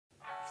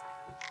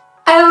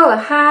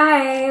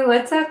Hi,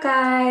 what's up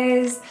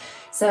guys?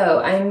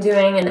 So I'm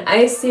doing an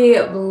icy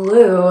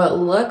blue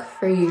look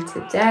for you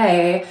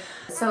today.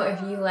 So if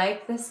you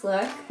like this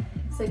look,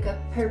 it's like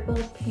a purple,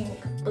 pink,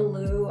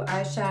 blue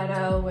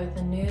eyeshadow with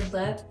a nude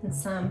lip and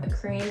some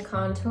cream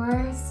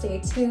contour. Stay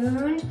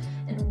tuned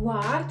and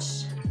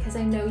watch because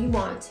I know you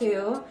want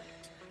to.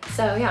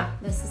 So yeah,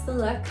 this is the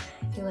look.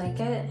 If you like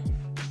it,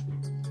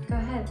 go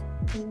ahead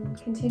and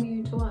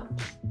continue to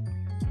watch.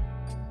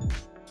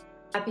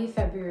 Happy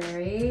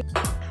February.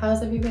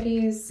 How's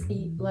everybody's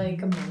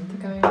like a month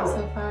going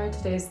so far?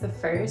 Today's the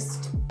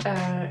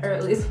 1st, or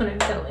at least when I'm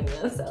filming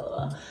this,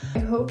 lol. I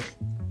hope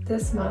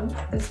this month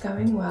is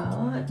going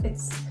well.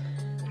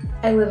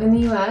 I live in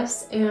the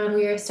US and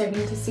we are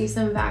starting to see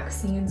some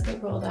vaccines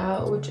get rolled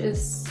out, which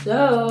is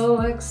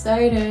so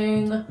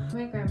exciting.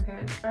 My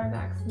grandparents are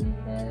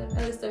vaccinated,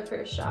 at least their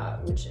first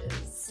shot, which is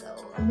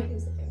so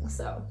amazing.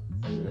 So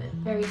I'm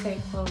very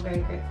thankful,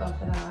 very grateful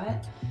for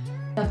that.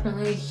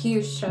 Definitely a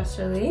huge stress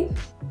relief.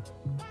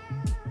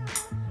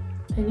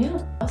 And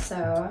yeah,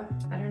 also,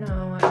 I don't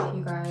know if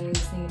you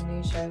guys need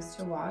new shows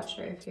to watch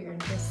or if you're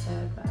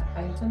interested, but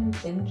I've been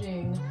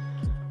binging,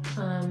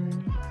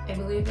 I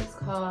believe it's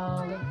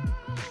called,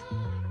 oh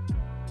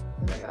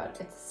my god,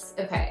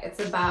 it's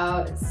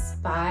about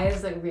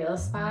spies, like real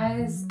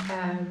spies,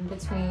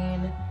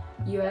 between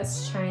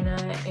US, China,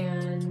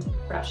 and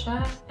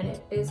Russia, and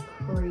it is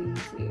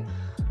crazy.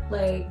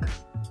 Like,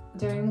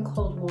 during the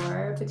Cold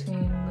War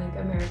between like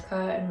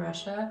America and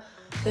Russia,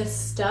 the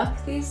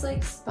stuff these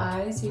like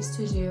spies used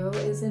to do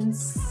is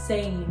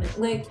insane.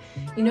 Like,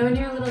 you know when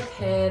you're a little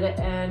kid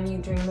and you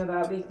dream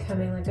about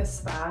becoming like a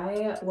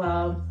spy?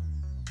 Well,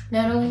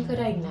 not only could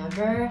I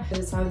never,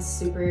 it sounds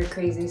super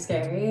crazy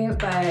scary,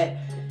 but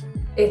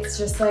it's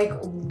just like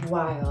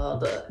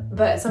wild.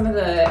 But some of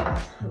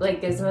the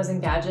like gizmos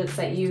and gadgets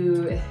that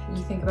you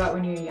think about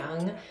when you're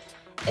young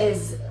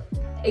is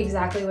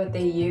exactly what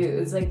they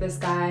use. Like this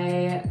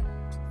guy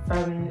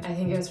from, I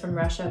think it was from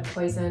Russia,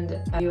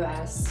 poisoned a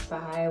US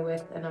spy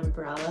with an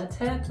umbrella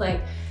tip.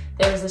 Like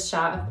there was a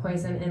shot of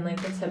poison in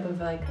like the tip of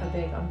like a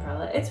big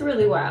umbrella. It's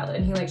really wild,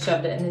 and he like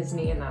shoved it in his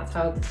knee, and that's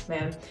how this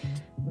man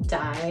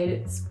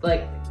died,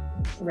 like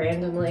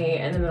randomly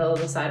in the middle of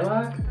the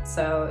sidewalk.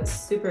 So it's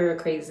super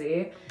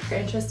crazy. If you're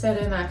interested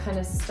in that kind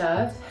of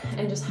stuff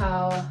and just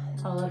how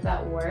all of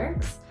that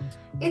works,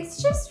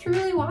 it's just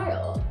really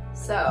wild.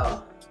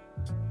 So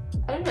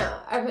I don't know,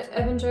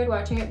 I've enjoyed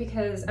watching it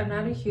because I'm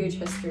not a huge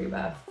history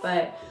buff,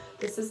 but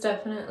this is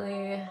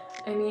definitely,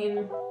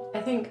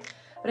 I think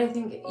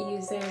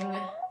using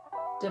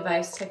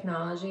device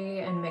technology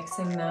and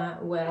mixing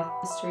that with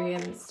history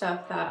and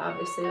stuff that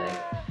obviously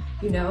like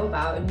you know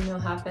about and you know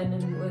happened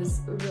and was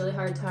a really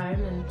hard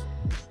time, and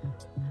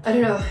I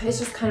don't know, it's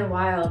just kind of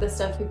wild, the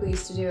stuff people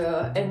used to do.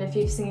 And if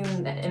you've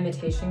seen The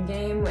Imitation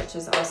Game, which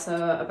is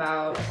also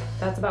about,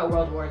 that's about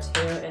World War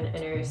II and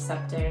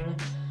intercepting,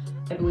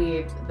 I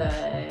believe,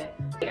 a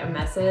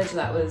message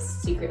that was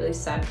secretly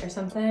sent or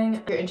something.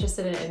 If you're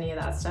interested in any of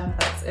that stuff,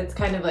 it's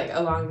kind of like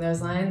along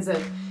those lines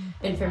of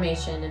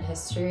information and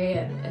history,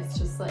 and it's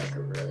just like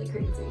really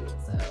crazy.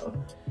 So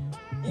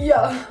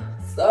yeah,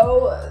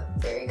 so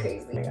very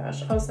crazy. Oh my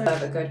gosh. Also, I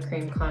have a good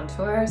cream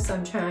contour, so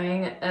I'm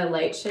trying a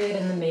light shade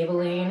in the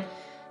Maybelline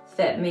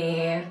Fit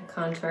Me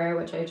contour,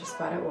 which I just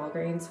bought at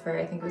Walgreens for,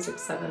 I think it was like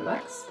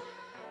 $7.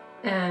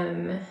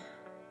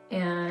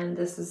 And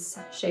this is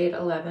shade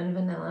 11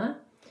 Vanilla.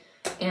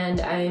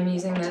 And I'm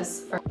using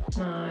this for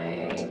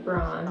my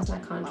bronze, my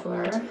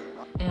contour,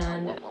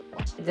 and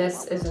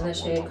this is in the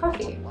shade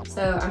Coffee.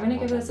 So I'm gonna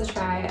give this a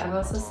try. I've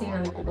also seen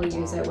other people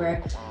use it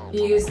where if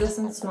you use this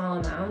in small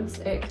amounts,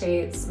 it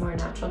creates more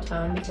natural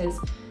tone, because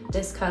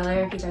this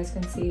color, if you guys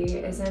can see,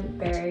 isn't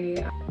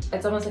very,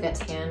 it's almost like a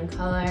tan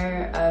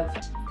color of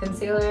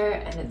concealer,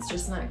 and it's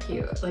just not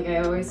cute. Like I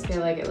always feel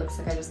like it looks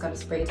like I just got a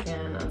spray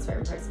tan on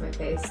certain parts of my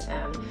face,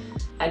 and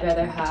I'd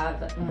rather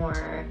have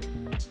more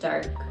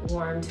dark,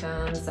 warm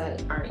tones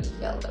that aren't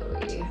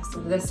yellowy.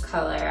 So this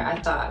color I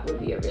thought would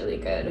be a really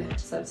good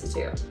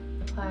substitute.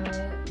 Apply it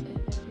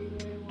everywhere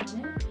I want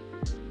it.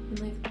 And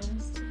like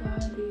honest to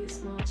God, the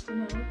smallest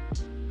amount.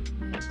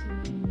 Right to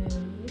my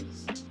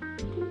nose.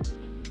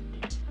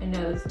 I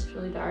know this looks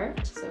really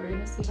dark, so we're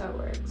gonna see how it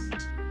works.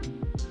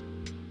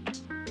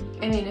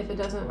 I mean, if it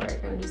doesn't work,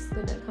 I'm just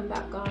gonna come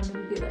back on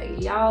and be like,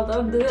 y'all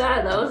don't do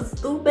that was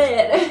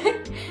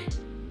stupid.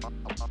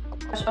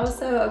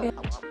 Also, okay,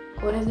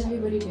 what is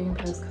everybody doing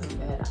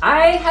post-COVID?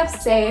 I have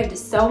saved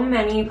so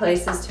many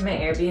places to my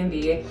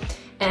Airbnb,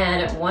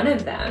 and one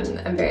of them,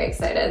 I'm very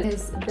excited,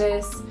 is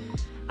this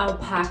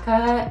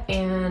alpaca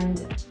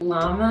and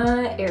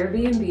llama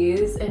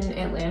Airbnbs in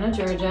Atlanta,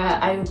 Georgia.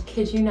 I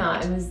kid you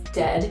not, I was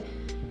dead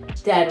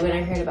when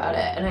I heard about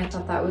it, and I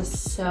thought that was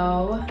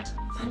so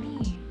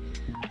funny.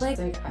 Like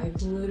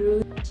I've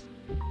literally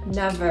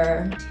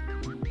never,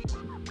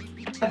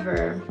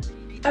 ever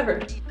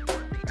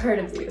heard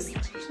of these.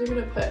 I'm actually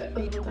gonna put a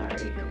little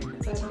diary here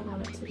because I don't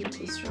want it to be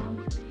too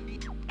strong.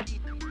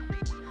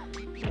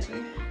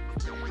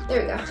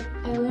 There we go.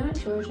 Atlanta,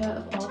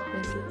 Georgia, of all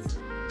places.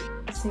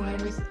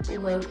 seems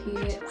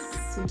low-key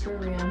super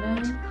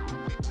random.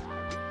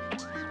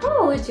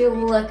 Oh, would you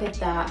look at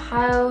that?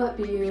 How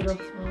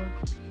beautiful.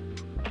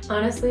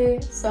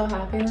 Honestly, so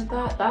happy with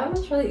that. That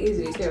was really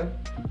easy too.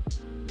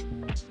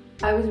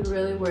 I was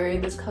really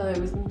worried this color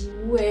was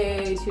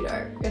way too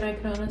dark, and I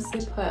could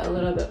honestly put a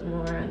little bit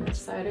more on this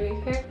side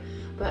right here,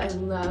 but I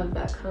love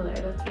that color.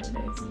 That's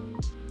really nice.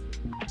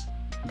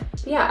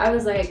 But yeah, I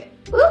was like,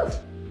 ooh!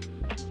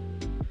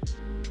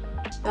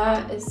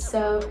 That is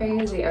so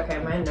crazy. Okay,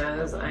 my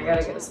nose, I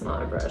gotta get a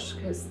smaller brush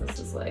because this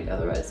is like,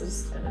 otherwise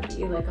it's gonna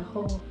be like a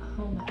whole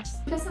mess.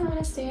 Who doesn't want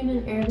to stay in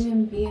an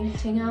Airbnb and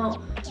hang out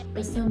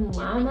with some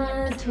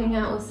llamas, hang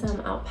out with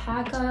some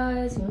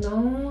alpacas, you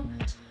know?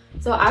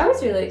 So I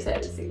was really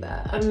excited to see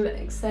that. I'm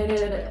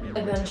excited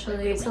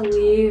eventually to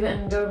leave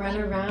and go run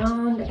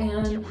around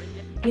and,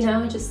 you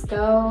know, just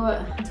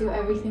go do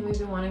everything we've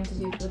been wanting to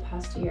do for the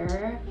past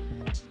year.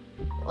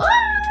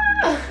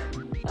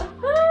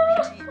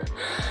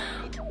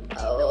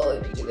 Oh,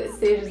 did you guys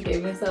see I just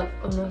gave myself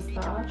a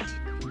mustache?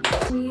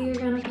 We're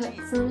gonna put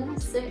some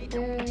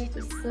stickers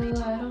just so I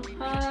don't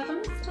have a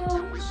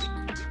mustache.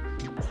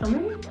 Tell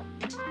me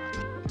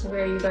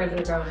where you guys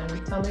are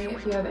going. Tell me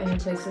if you have any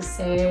places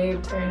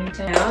saved or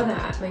anything. Now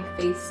that my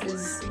face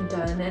is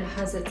done, it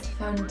has its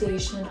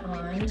foundation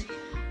on,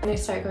 and I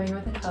start going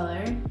with the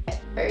color.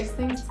 First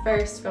things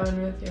first,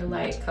 going with your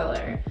light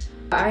color.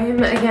 I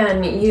am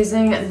again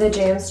using the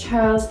James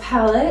Charles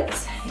palette,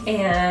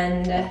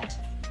 and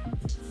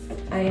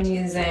I am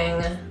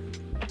using,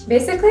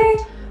 basically,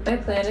 my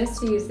plan is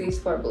to use these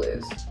 4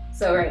 blues.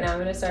 So right now I'm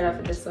gonna start off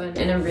with this one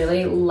in a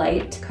really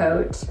light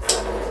coat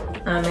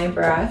on my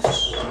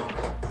brush.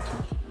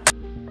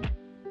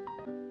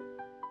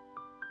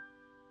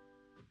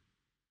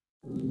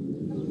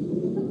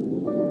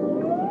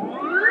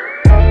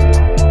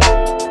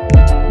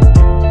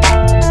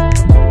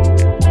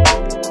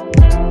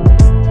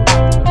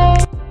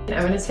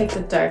 I'm gonna take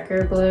the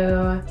darker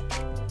blue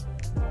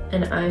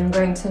and I'm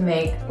going to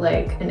make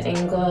like an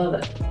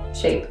angled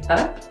shape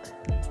up.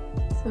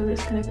 So I'm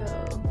just gonna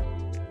go,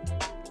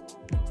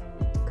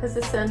 because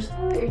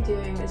essentially what you're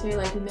doing is you're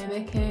like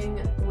mimicking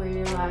where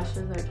your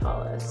lashes are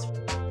tallest.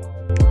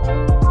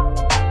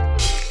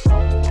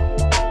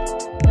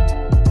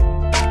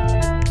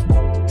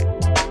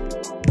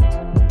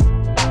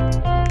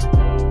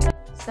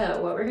 So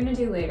what we're gonna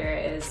do later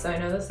is, so I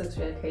know this looks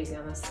really crazy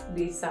on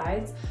these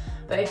sides,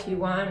 but if you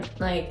want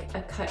like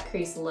a cut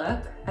crease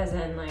look, as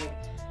in like,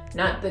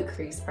 not the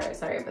crease part,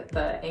 sorry, but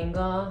the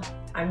angle,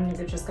 I'm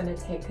just gonna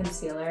take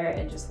concealer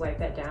and just wipe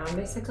that down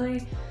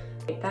basically.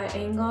 Take that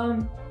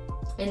angle,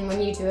 and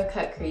when you do a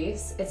cut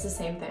crease, it's the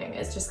same thing,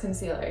 it's just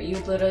concealer. You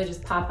literally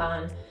just pop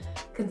on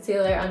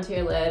concealer onto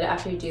your lid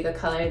after you do the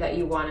color that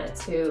you want it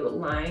to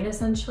line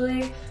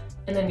essentially,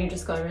 and then you're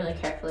just going really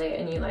carefully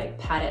and you like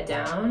pat it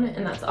down,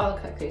 and that's all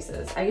cut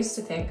creases. I used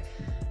to think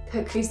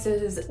cut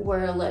creases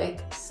were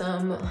like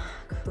some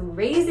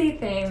crazy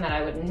thing that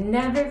I would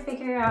never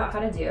figure out how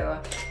to do,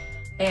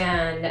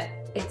 and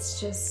it's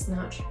just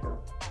not true.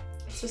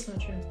 It's just not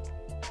true.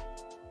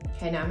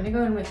 Okay, now I'm gonna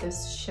go in with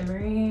this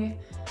shimmery,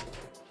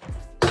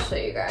 I'll show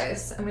you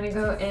guys. I'm gonna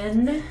go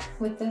in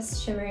with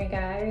this shimmery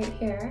guy right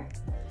here,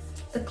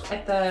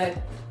 at the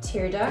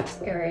tear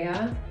duct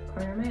area,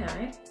 corner of my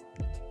eye.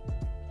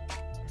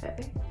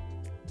 Okay.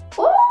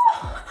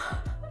 Oh!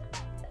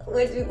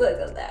 Would you look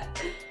at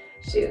that?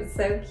 She is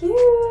so cute.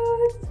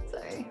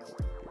 Sorry.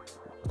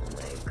 Oh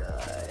my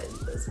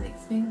god, this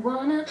makes me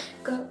wanna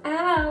go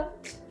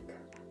out.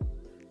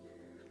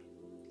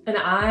 And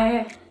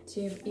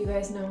you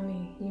guys know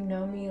me. You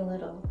know me a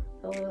little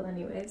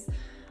anyways.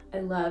 I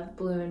love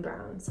blue and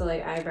brown. So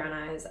like eye brown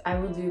eyes. I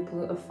will do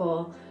a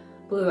full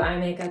blue eye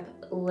makeup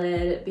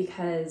lid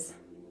because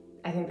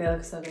I think they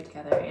look so good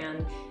together.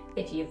 And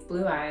if you have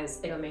blue eyes,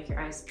 it'll make your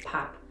eyes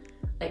pop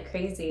like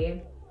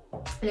crazy.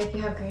 And if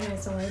you have green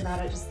eyes, don't worry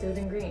about it, just do it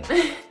in green.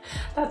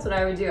 That's what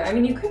I would do. I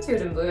mean, you could do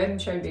it in blue. I'm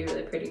sure it'd be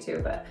really pretty too,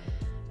 but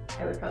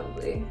I would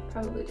probably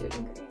do it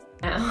in green.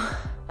 Now,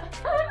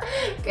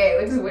 okay,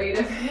 it looks way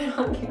different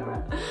on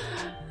camera.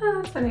 Oh,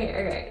 that's funny.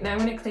 Okay, now I'm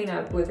gonna clean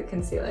up with a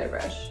concealer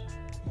brush.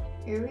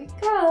 Here we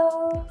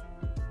go.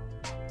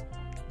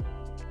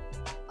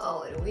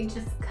 Oh, and we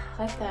just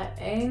cut that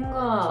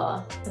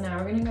angle. So now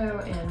we're gonna go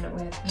in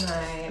with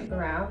my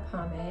brow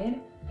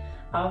pomade.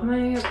 All of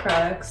my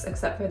products,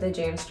 except for the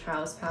James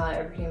Charles palette,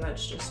 are pretty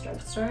much just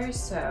drugstore,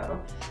 so.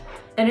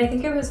 And I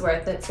think it was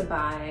worth it to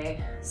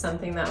buy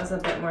something that was a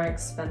bit more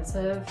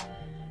expensive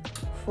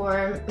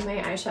for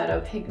my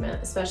eyeshadow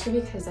pigment, especially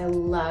because I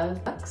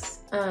love looks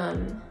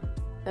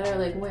that are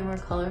like way more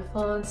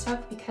colorful and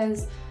stuff,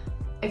 because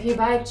if you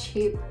buy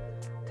cheap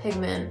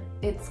pigment,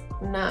 it's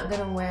not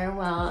gonna wear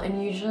well,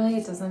 and usually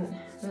it doesn't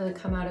really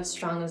come out as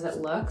strong as it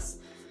looks.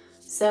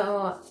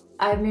 So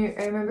I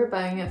remember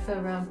buying it for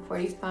around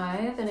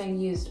 $45 and I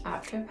used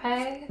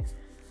Afterpay.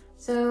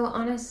 So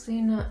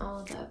honestly, not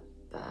all that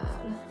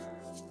bad.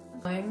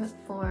 I'm going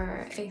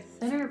for a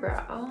thinner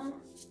brow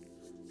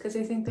because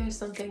I think there's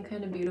something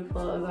kind of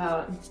beautiful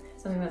about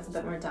something that's a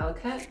bit more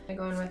delicate. I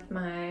go in with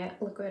my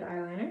liquid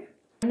eyeliner.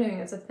 I'm doing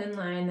it's a thin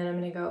line, then I'm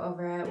going to go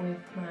over it with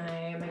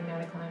my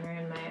magnetic liner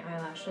and my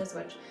eyelashes,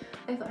 which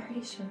I've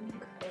already shown you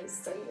guys,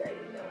 so you already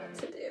know what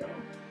to do.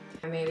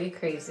 I may be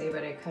crazy,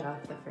 but I cut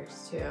off the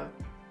first two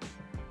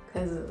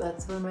because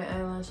that's where my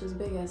eyelash is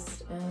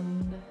biggest,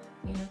 and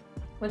you know,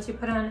 once you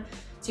put on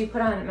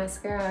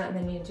mascara and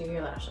then you do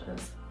your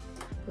lashes.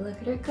 Look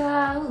at her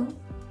go.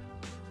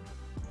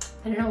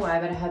 I don't know why,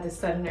 but I had this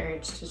sudden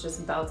urge to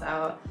just belt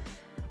out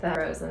the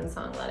Frozen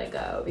song Let It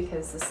Go,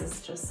 because this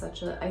is just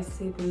such an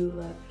icy blue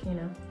look, you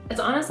know?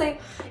 It's honestly,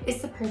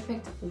 it's the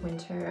perfect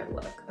winter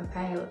look,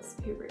 okay? Let's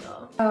be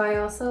real. Oh, I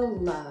also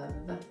love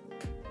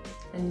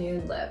a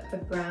nude lip. The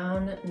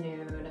brown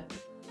nude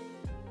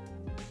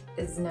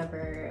is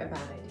never a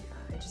bad idea.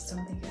 I just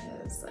don't think it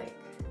is. Like,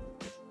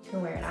 you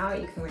can wear it out,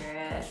 you can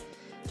wear it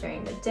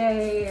during the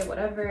day,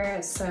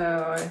 whatever.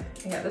 So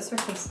I got this for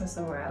Christmas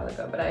a while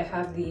ago, but I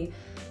have the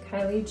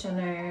Kylie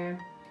Jenner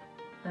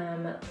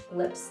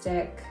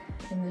lipstick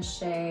in the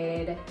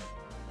shade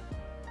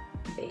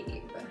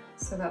Babe.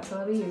 So that's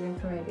what I'll be using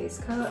for my base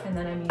coat, and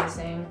then I'm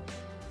using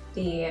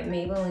the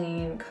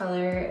Maybelline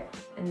Color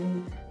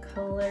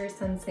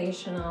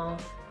Sensational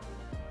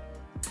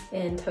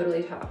in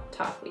Totally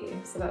Toffee.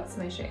 So that's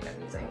my shade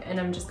I'm using, and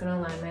I'm just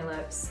gonna line my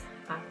lips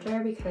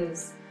after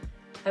because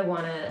I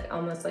want to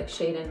almost like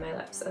shade in my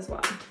lips as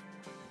well,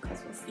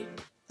 because we'll see.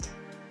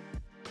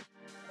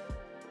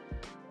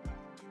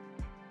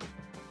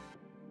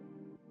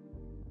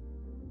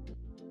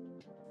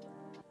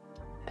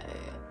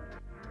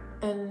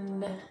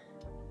 And I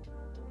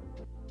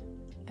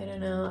don't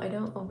know, I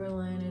don't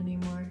overline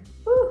anymore.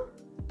 Woo!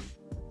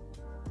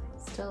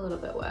 Still a little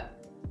bit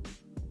wet.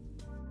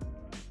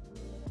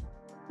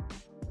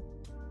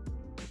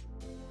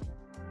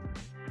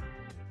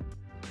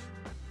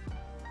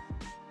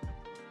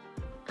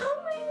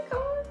 Oh my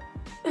god!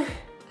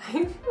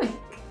 I'm like...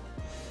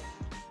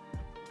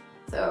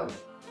 So,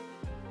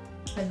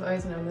 I've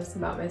always known this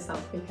about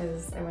myself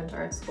because I went to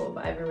art school,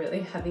 but I have a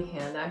really heavy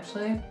hand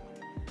actually.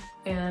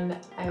 And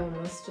I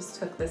almost just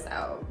took this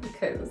out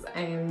because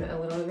I'm a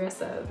little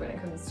aggressive when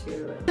it comes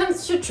to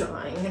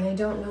drawing, and I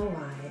don't know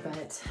why,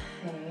 but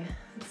hey,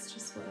 it's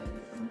just what I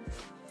do.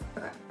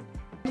 Okay.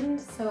 And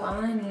so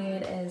all I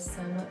need is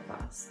some lip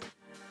gloss.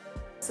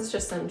 This is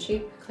just some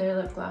cheap clear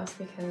lip gloss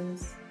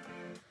because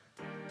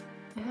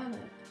I have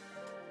it.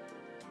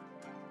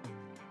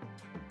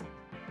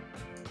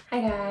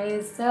 Hi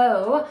guys,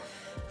 so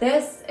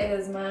this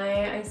is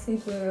my Icy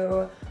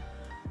Blue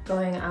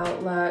going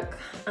out look.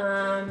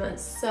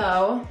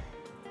 So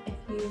if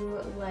you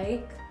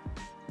like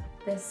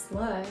this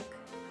look,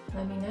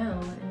 let me know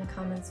in the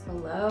comments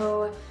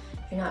below.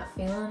 If you're not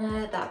feeling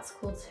it, that's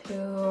cool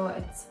too,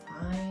 it's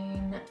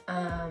fine.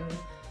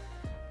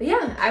 But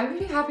yeah, I'm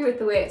pretty happy with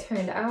the way it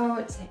turned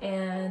out,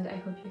 and I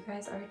hope you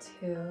guys are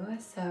too.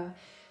 So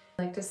if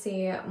you'd like to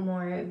see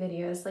more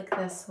videos like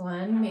this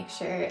one, make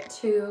sure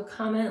to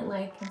comment,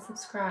 like, and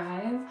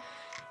subscribe,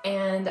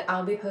 and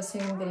I'll be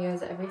posting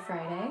videos every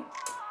Friday.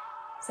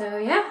 So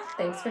yeah,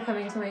 thanks for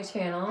coming to my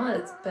channel.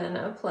 It's been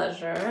a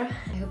pleasure.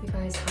 I hope you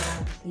guys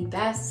have the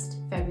best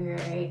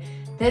February.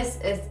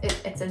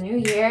 It's a new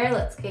year.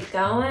 Let's get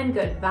going.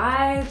 Good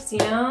vibes, you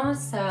know?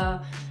 So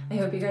I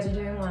hope you guys are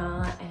doing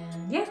well.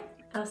 And yeah,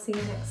 I'll see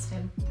you next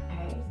time. All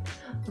right,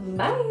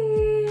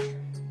 bye.